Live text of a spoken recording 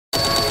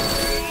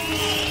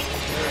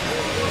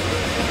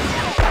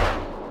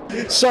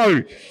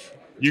So,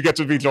 you get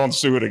to be John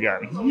Stewart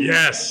again.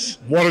 Yes.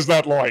 What is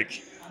that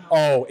like?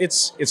 Oh,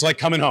 it's like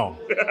coming home,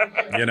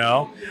 you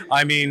know?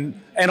 I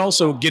mean, and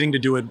also getting to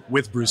do it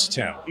with Bruce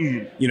Timm.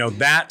 You know,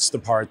 that's the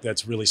part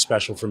that's really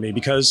special for me,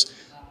 because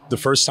the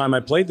first time I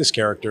played this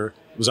character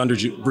was under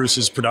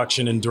Bruce's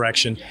production and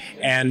direction,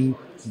 and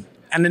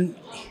then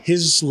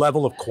his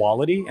level of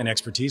quality and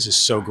expertise is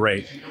so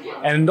great.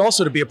 And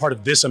also to be a part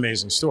of this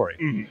amazing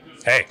story.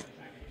 Hey,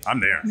 I'm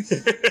there.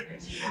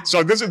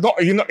 So this is not,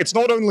 it's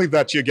not only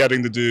that you're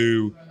getting to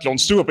do John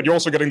Stewart, but you're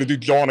also getting to do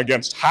John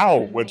against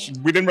Hal, which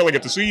we didn't really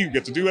get to see you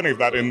get to do any of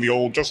that in the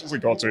old Justice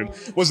League cartoon.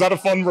 Was that a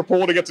fun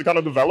rapport to get to kind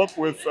of develop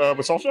with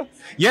Sasha?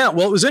 Yeah,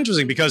 well, it was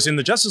interesting because in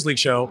the Justice League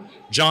show,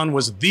 John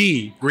was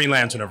the Green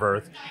Lantern of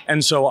Earth.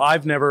 And so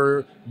I've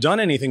never done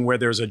anything where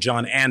there's a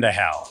John and a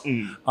Hal.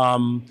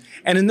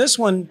 And in this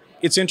one,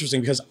 it's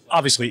interesting because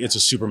obviously it's a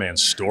Superman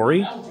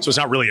story. So it's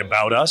not really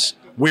about us.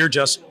 We're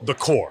just the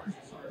core,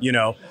 you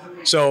know?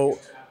 So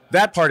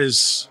that part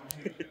is,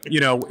 you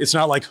know, it's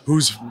not like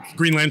who's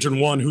Green Lantern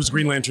 1, who's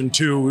Green Lantern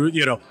 2,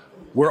 you know,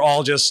 we're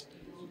all just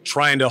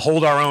trying to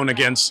hold our own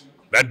against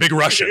that big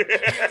Russian.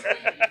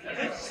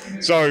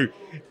 So,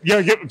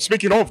 yeah,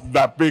 speaking of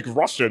that big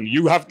Russian,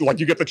 you have,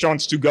 like, you get the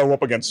chance to go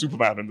up against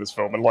Superman in this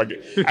film, and like,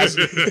 as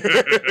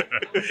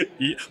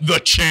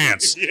the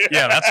chance.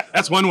 Yeah,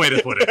 that's one way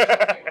to put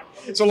it.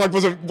 So, like,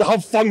 how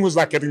fun was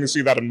that, getting to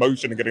see that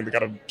emotion and getting to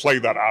kind of play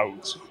that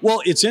out?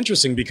 Well, it's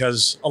interesting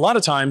because a lot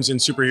of times in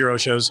superhero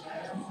shows,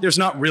 there's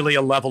not really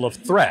a level of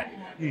threat.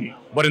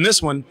 But in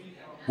this one,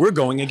 we're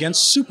going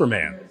against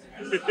Superman.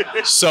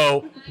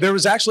 So there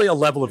was actually a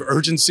level of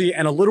urgency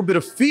and a little bit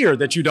of fear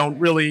that you don't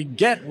really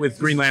get with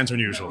Green Lantern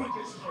usually.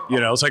 You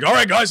know, it's like, all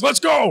right, guys, let's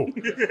go.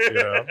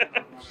 Yeah.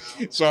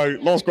 So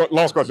last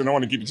question, I don't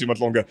want to keep you too much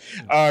longer.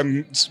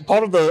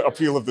 Part of the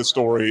appeal of this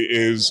story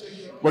is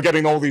we're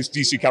getting all these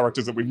DC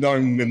characters that we've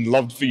known and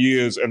loved for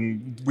years,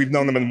 and we've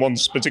known them in one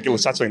particular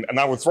setting, and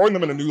now we're throwing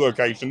them in a new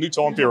location, new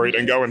time period,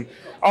 and going,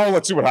 oh,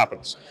 let's see what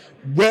happens.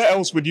 Where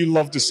else would you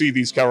love to see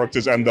these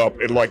characters end up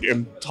in, like,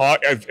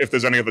 if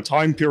there's any other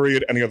time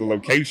period, any other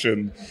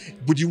location?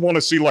 Would you want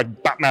to see,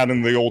 like, Batman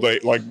in the old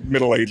age, like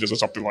Middle Ages or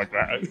something like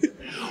that?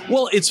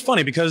 Well, it's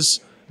funny because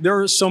there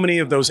are so many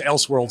of those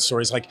Elseworld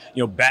stories, like,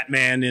 you know,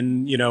 Batman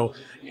in, you know,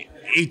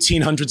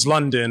 1800s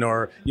London,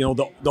 or, you know,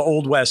 the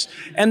Old West,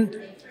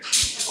 and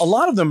a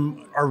lot of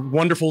them are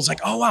wonderful. It's like,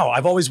 oh wow,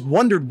 I've always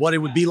wondered what it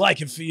would be like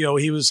if, you know,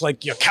 he was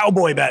like a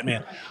cowboy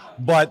Batman.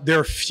 But there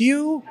are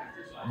few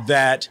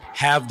that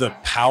have the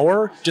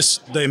power,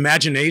 just the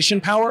imagination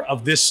power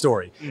of this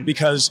story,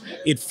 because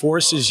it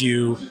forces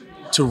you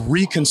to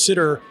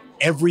reconsider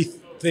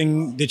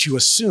everything that you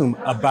assume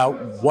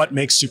about what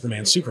makes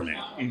Superman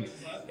Superman.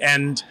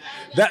 And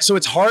that, so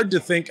it's hard to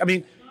think, I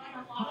mean,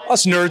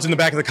 us nerds in the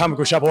back of the comic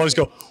book shop will always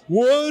go,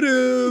 what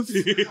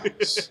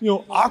if, you know,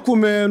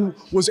 Aquaman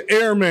was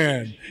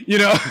Airman, you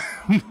know?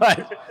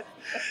 But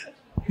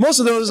most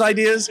of those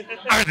ideas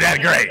aren't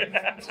that great.